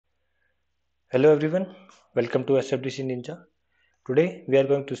Hello everyone, welcome to SFDC Ninja. Today we are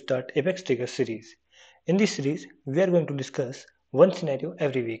going to start Apex Trigger series. In this series, we are going to discuss one scenario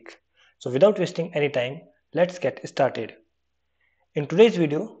every week. So without wasting any time, let's get started. In today's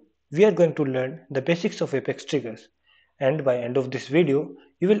video, we are going to learn the basics of Apex triggers, and by end of this video,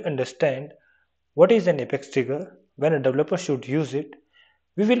 you will understand what is an Apex trigger, when a developer should use it.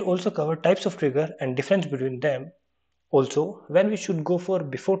 We will also cover types of trigger and difference between them, also when we should go for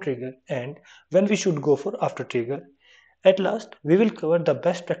before trigger and when we should go for after trigger. At last, we will cover the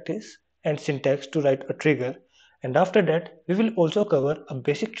best practice and syntax to write a trigger, and after that, we will also cover a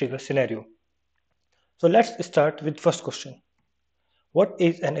basic trigger scenario. So let's start with first question. What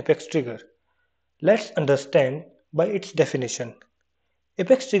is an apex trigger? Let's understand by its definition.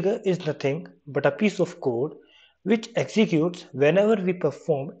 Apex trigger is nothing but a piece of code which executes whenever we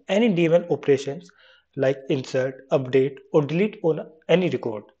perform any daemon operations like insert, update, or delete on any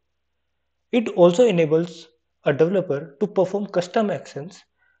record. It also enables a developer to perform custom actions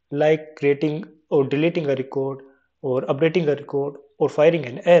like creating or deleting a record, or updating a record, or firing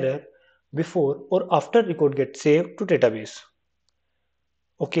an error before or after record gets saved to database.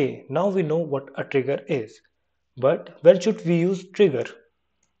 Okay, now we know what a trigger is. But when should we use trigger?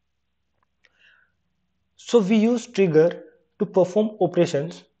 So we use trigger to perform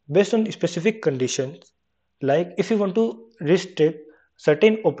operations based on specific conditions, like if you want to restrict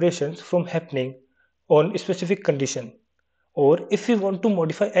certain operations from happening on a specific condition, or if we want to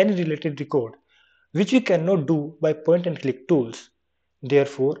modify any related record, which we cannot do by point and click tools.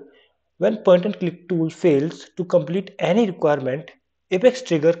 Therefore, when point and click tool fails to complete any requirement, Apex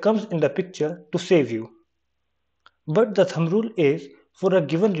trigger comes in the picture to save you. But the thumb rule is, for a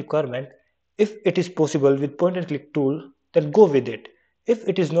given requirement, if it is possible with point and click tool, then go with it. If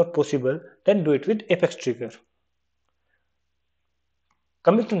it is not possible, then do it with Apex trigger.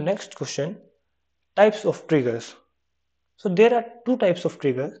 Coming to next question, types of triggers. So there are two types of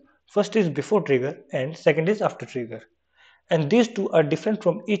triggers. First is before trigger and second is after trigger. And these two are different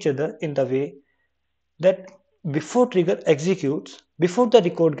from each other in the way that before trigger executes before the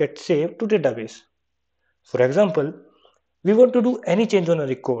record gets saved to database. For example, we want to do any change on a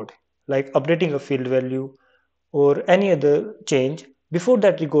record, like updating a field value or any other change before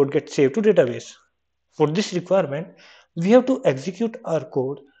that record gets saved to database. For this requirement, we have to execute our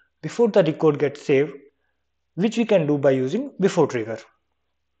code before the record gets saved, which we can do by using before trigger.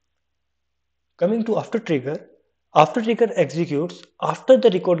 Coming to after trigger executes after the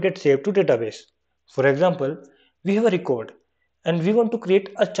record gets saved to database. For example, we have a record and we want to create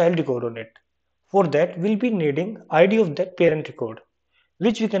a child record on it. For that, we'll be needing ID of that parent record,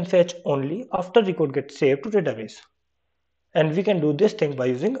 which we can fetch only after record gets saved to database. And we can do this thing by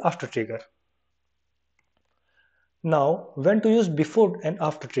using after trigger. Now, when to use before and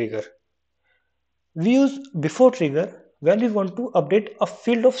after trigger? We use before trigger when we want to update a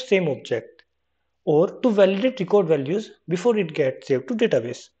field of same object or to validate record values before it gets saved to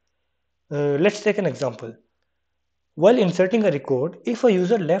database. Let's take an example. While inserting a record, if a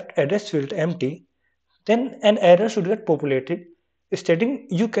user left address field empty, then an error should get populated stating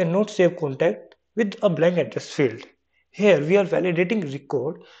you cannot save contact with a blank address field. Here we are validating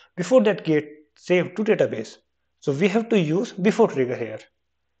record before that gets saved to database. So we have to use before trigger here.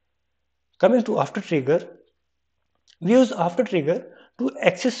 Coming to after trigger, we use after trigger to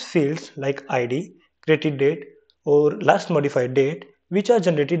access fields like ID, created date, or last modified date, which are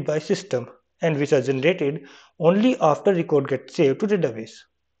generated by system and which are generated only after record gets saved to database.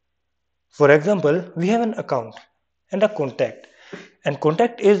 For example, we have an account and a contact, and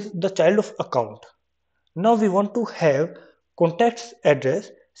contact is the child of account. Now we want to have contact's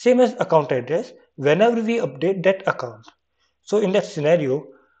address same as account address whenever we update that account. So in that scenario,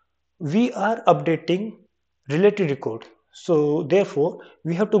 we are updating related record. So therefore,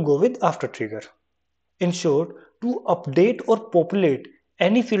 we have to go with after trigger. In short, to update or populate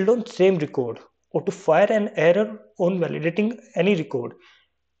any field on same record or to fire an error on validating any record,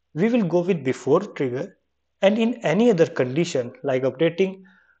 we will go with before trigger, and in any other condition like updating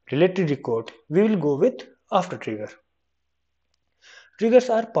related record, we will go with after trigger. Triggers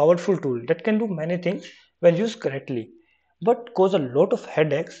are powerful tool that can do many things when used correctly, but cause a lot of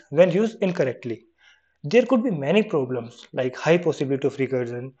headaches when used incorrectly. There could be many problems like high possibility of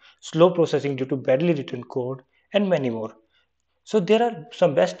recursion, slow processing due to badly written code, and many more. So there are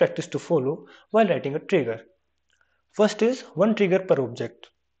some best practice to follow while writing a trigger. First is one trigger per object.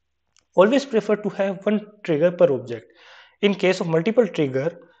 Always prefer to have one trigger per object. In case of multiple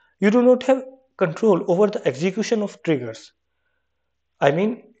trigger, you do not have control over the execution of triggers. I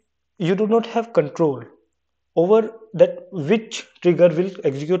mean, you do not have control over that which trigger will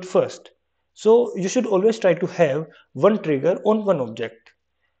execute first. So you should always try to have one trigger on one object.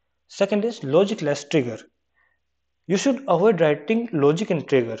 Second is logicless trigger. You should avoid writing logic in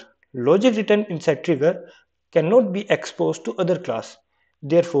trigger. Logic written inside trigger cannot be exposed to other class.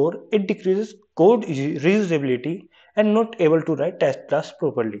 Therefore, it decreases code reusability and not able to write test class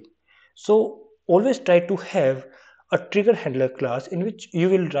properly. So always try to have a trigger handler class in which you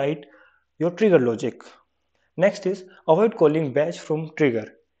will write your trigger logic. Next is avoid calling batch from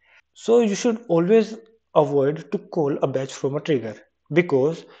trigger. So you should always avoid to call a batch from a trigger,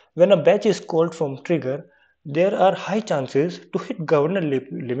 because when a batch is called from trigger, there are high chances to hit governor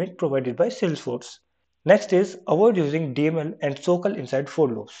limit provided by Salesforce. Next is avoid using DML and SOCL inside for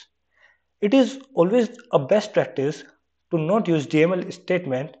loops. It is always a best practice to not use DML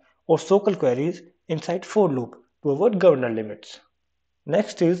statement or SOCL queries inside for loop to avoid governor limits.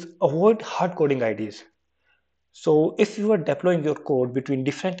 Next is avoid hard coding IDs. So if you are deploying your code between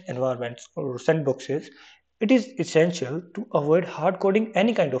different environments or sandboxes, it is essential to avoid hard coding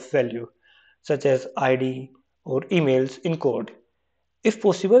any kind of value, such as ID or emails in code. If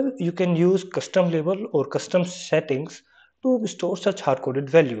possible, you can use custom label or custom settings to store such hard coded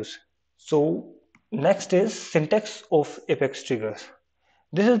values. So next is syntax of Apex triggers.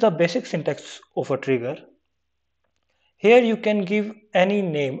 This is the basic syntax of a trigger. Here you can give any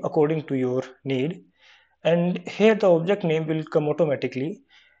name according to your need, and here the object name will come automatically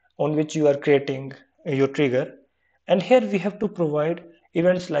on which you are creating your trigger. And here we have to provide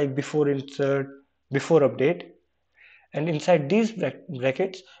events like before insert, before update, and inside these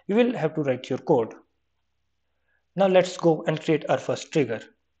brackets you will have to write your code. Now let's go and create our first trigger.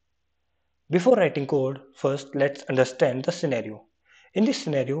 Before writing code, first let's understand the scenario. In this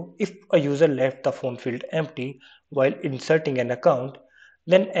scenario, if a user left the phone field empty while inserting an account,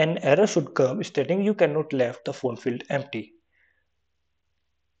 then an error should come stating you cannot left the phone field empty.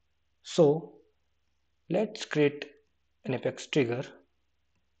 So let's create an Apex trigger.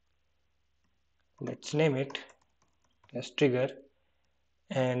 Let's name it as trigger,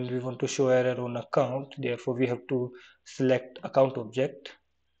 and we want to show error on account. Therefore, we have to select account object.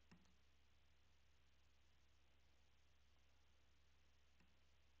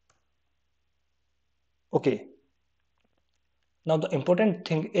 Okay. Now the important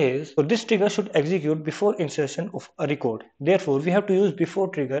thing is, so this trigger should execute before insertion of a record. Therefore, we have to use before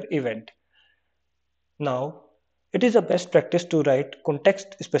trigger event. Now, it is a best practice to write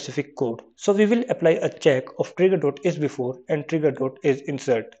context-specific code. So we will apply a check of trigger.isBefore and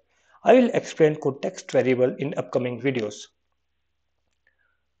trigger.isInsert. I will explain context variable in upcoming videos.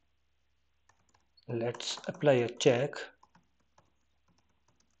 Let's apply a check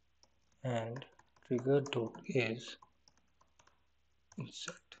and trigger.isInsert.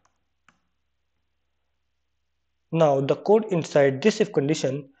 Now the code inside this if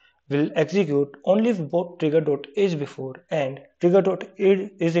condition will execute only if both trigger.isBefore and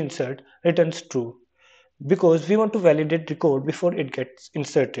trigger.isInsert returns true, because we want to validate the code before it gets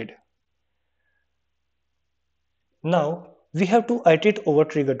inserted. Now we have to iterate over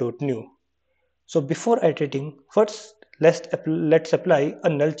trigger.new. So before iterating, first let's apply a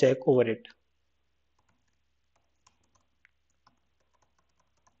null check over it.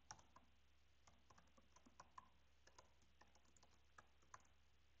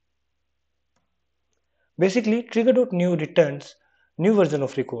 Basically, trigger.new returns new version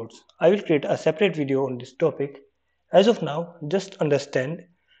of records. I will create a separate video on this topic. As of now, just understand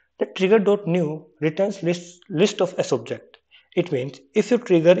that trigger.new returns list of S object. It means if your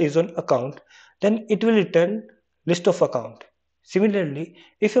trigger is on account, then it will return list of account. Similarly,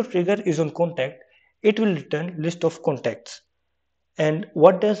 if your trigger is on contact, it will return list of contacts. And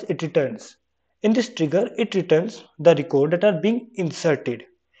what does it returns? In this trigger, it returns the record that are being inserted.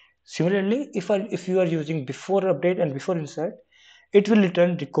 Similarly, if you are using before update and before insert, it will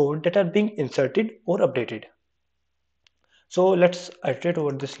return the code that are being inserted or updated. So let's iterate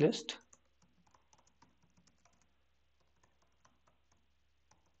over this list.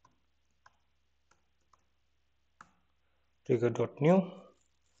 Trigger.new.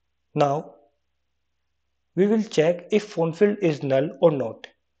 Now we will check if phone field is null or not.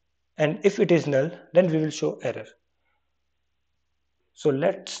 And if it is null, then we will show error. So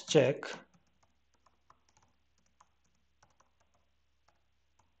let's check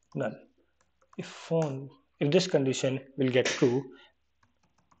null. If this condition will get true,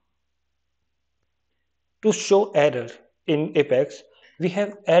 to show error in Apex, we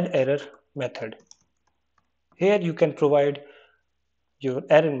have add error method. Here you can provide your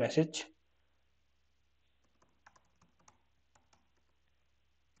error message.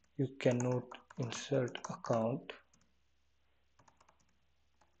 You cannot insert account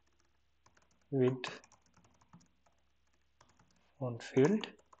with font field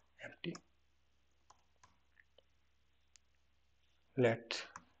empty. Let's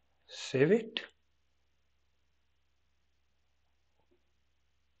save it.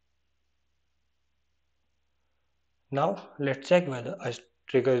 Now let's check whether our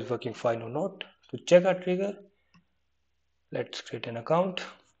trigger is working fine or not. To check our trigger, let's create an account.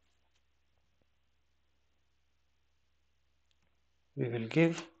 We will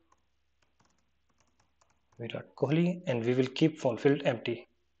give Virat Kohli and we will keep font field empty.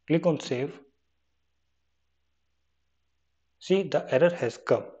 Click on save. See, the error has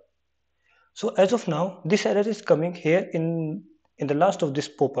come. So as of now, this error is coming here in the last of this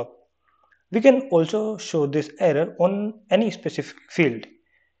pop-up. We can also show this error on any specific field.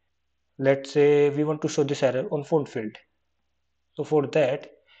 Let's say we want to show this error on font field. So for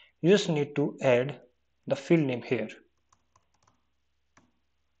that, you just need to add the field name here.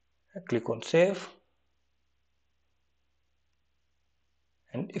 Click on save.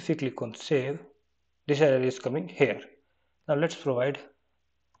 And if we click on save, this error is coming here. Now let's provide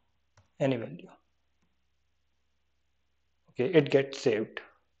any value. Okay, it gets saved.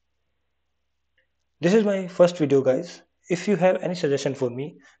 This is my first video, guys. If you have any suggestion for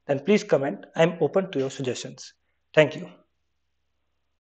me, then please comment. I'm open to your suggestions. Thank you.